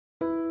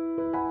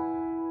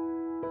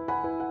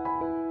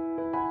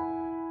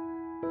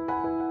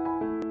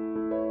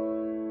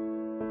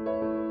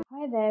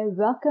Hi there,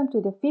 welcome to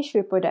the fish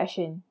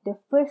reproduction, the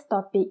first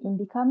topic in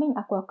Becoming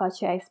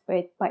Aquaculture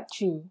Expert Part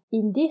 3.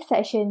 In this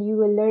section, you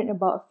will learn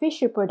about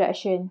fish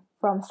reproduction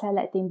from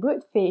selecting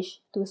brood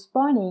fish to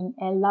spawning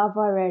and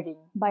larva rearing.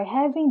 By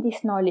having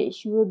this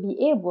knowledge, you will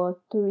be able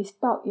to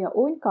restock your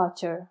own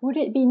culture. Would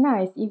it be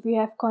nice if you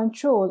have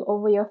control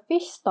over your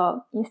fish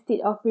stock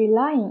instead of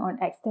relying on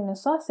external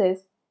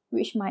sources,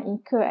 which might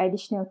incur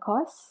additional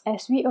costs?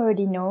 As we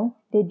already know,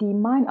 the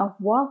demand of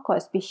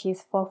wild-caught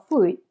species for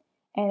food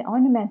and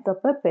ornamental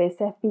purpose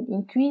have been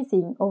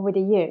increasing over the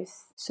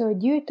years. So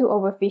due to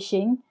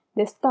overfishing,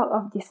 the stock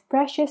of these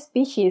precious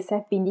species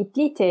have been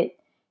depleted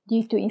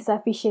due to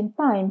insufficient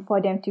time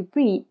for them to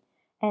breed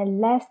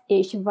and less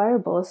aged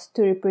variables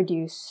to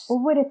reproduce.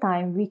 Over the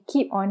time, we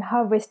keep on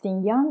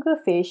harvesting younger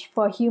fish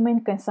for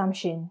human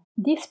consumption.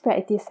 This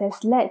practice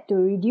has led to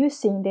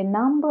reducing the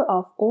number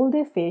of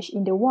older fish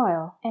in the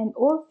wild. And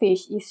old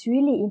fish is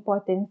really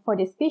important for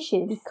the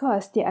species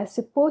because they are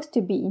supposed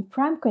to be in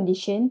prime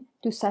condition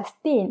to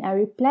sustain and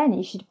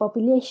replenish the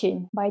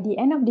population. By the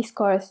end of this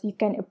course, you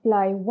can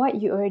apply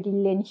what you already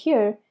learned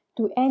here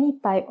to any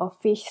type of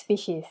fish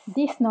species.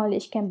 This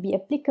knowledge can be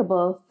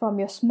applicable from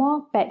your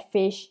small pet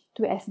fish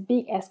to as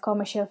big as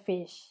commercial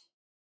fish.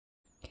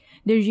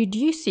 The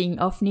reducing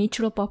of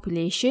natural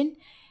population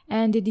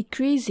and the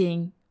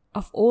decreasing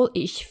of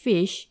old-aged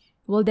fish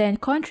will then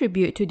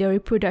contribute to the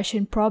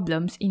reproduction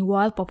problems in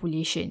wild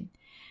population.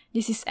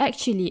 This is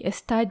actually a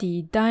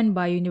study done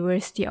by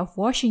University of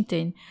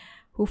Washington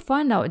who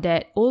found out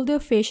that older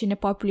fish in the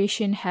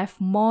population have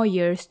more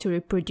years to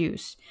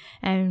reproduce,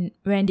 and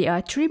when they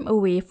are trimmed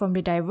away from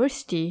the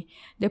diversity,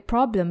 the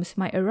problems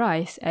might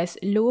arise as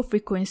low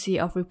frequency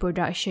of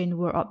reproduction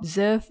were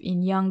observed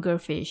in younger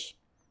fish.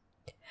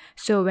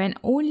 So when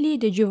only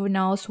the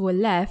juveniles were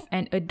left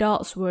and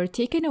adults were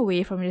taken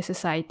away from the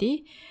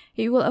society,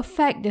 it will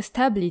affect the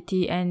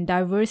stability and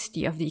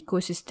diversity of the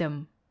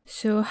ecosystem.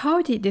 So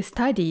how did the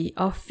study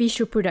of fish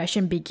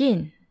reproduction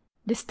begin?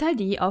 The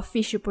study of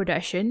fish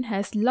reproduction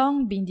has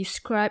long been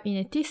described in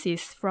a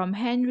thesis from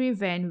Henry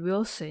Van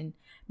Wilson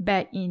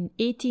back in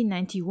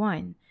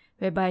 1891,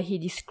 whereby he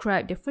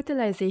described the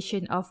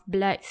fertilization of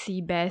black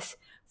sea bass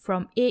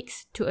from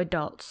eggs to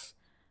adults.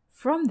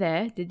 From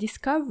there, the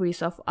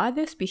discoveries of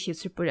other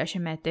species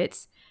reproduction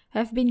methods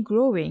have been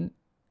growing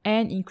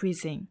and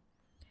increasing,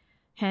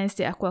 hence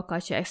the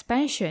aquaculture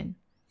expansion.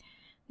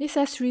 This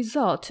has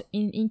resulted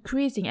in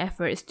increasing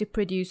efforts to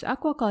produce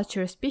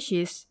aquaculture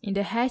species in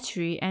the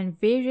hatchery, and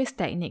various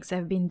techniques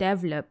have been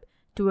developed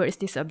towards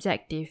this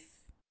objective.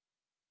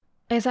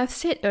 As I've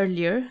said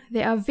earlier,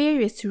 there are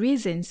various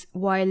reasons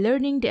why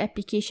learning the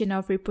application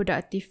of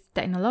reproductive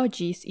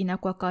technologies in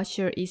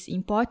aquaculture is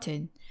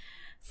important.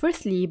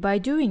 Firstly, by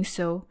doing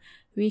so,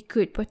 we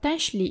could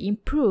potentially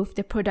improve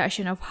the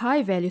production of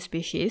high-value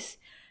species,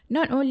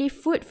 not only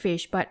food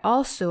fish but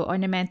also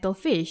ornamental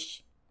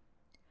fish.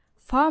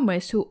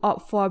 Farmers who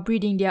opt for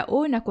breeding their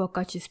own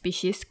aquaculture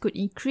species could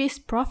increase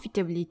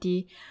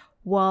profitability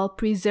while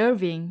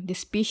preserving the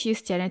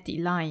species' genetic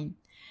line.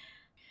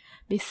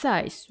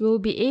 Besides, we'll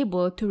be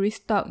able to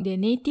restock the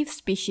native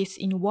species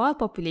in wild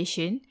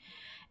population,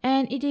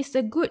 and it is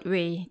a good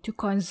way to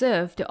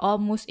conserve the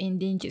almost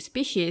endangered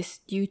species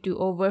due to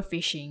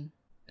overfishing.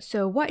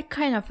 So what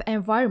kind of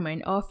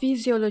environment or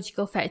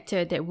physiological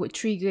factor that would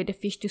trigger the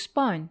fish to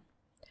spawn?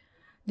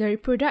 The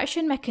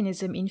reproduction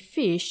mechanism in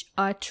fish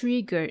are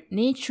triggered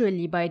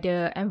naturally by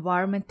the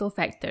environmental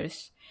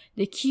factors.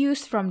 The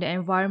cues from the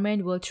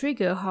environment will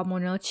trigger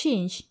hormonal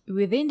change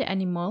within the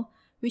animal,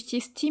 which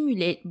is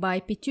stimulated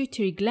by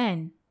pituitary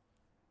gland.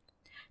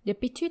 The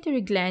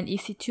pituitary gland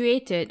is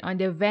situated on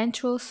the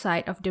ventral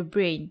side of the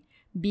brain,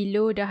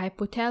 below the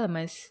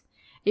hypothalamus.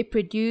 It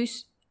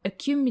produces,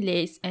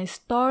 accumulates, and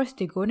stores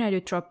the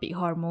gonadotropic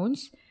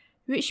hormones,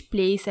 which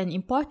plays an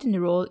important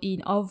role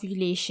in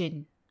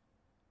ovulation.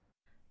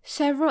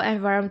 Several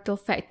environmental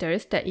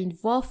factors that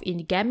involve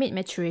in gamete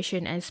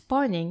maturation and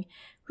spawning,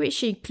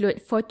 which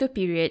include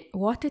photoperiod,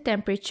 water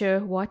temperature,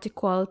 water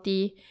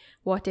quality,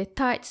 water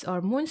tides or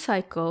moon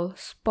cycle,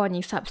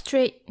 spawning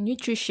substrate,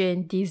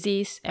 nutrition,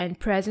 disease, and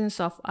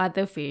presence of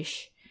other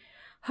fish.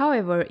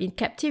 However, in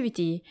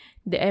captivity,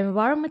 the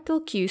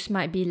environmental cues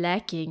might be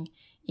lacking,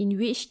 in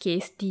which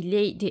case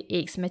delayed the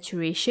egg's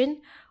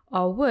maturation,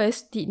 or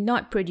worse, did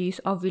not produce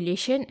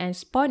ovulation and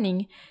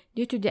spawning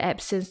due to the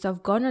absence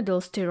of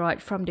gonadal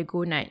steroid from the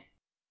gonad.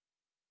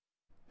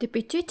 The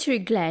pituitary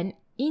gland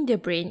in the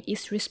brain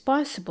is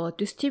responsible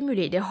to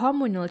stimulate the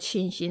hormonal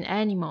change in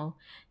animal.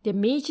 The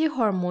major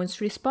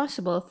hormones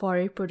responsible for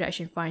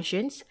reproduction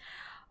functions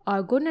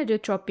are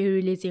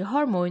gonadotropin-releasing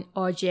hormone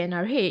or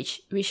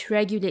GnRH, which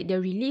regulate the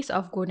release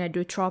of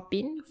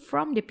gonadotropin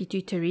from the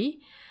pituitary,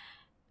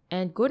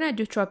 and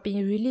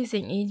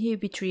gonadotropin-releasing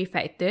inhibitory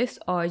factors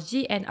or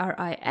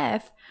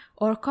GnRIF,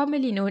 or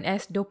commonly known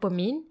as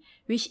dopamine,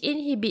 which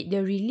inhibit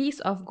the release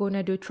of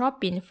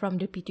gonadotropin from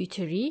the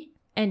pituitary,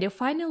 and the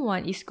final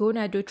one is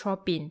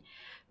gonadotropin,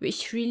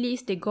 which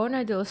release the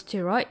gonadal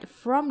steroid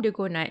from the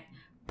gonad,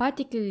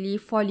 particularly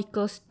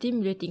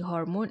follicle-stimulating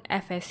hormone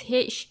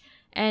FSH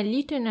and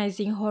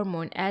luteinizing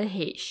hormone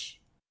LH.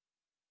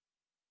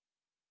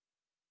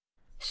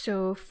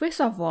 So,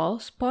 first of all,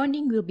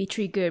 spawning will be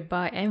triggered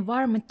by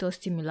environmental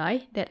stimuli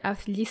that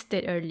I've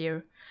listed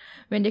earlier.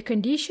 When the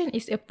condition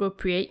is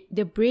appropriate,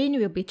 the brain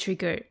will be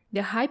triggered.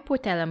 The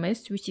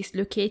hypothalamus, which is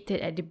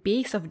located at the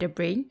base of the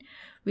brain,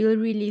 will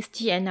release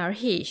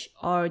GnRH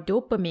or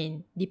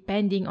dopamine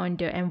depending on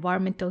the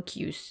environmental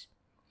cues.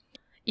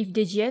 If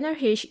the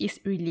GnRH is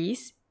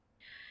released,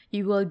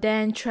 it will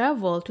then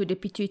travel to the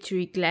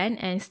pituitary gland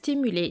and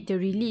stimulate the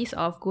release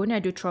of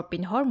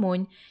gonadotropin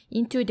hormone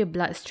into the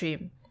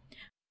bloodstream.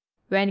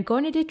 When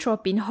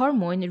gonadotropin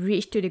hormone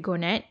reaches to the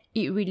gonad,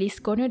 it releases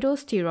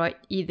gonadal-steroid,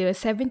 either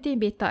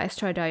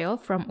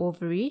 17-beta-estradiol from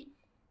ovary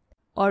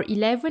or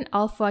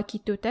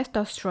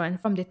 11-alpha-ketotestosterone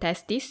from the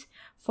testes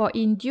for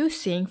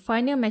inducing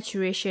final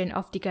maturation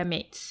of the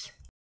gametes.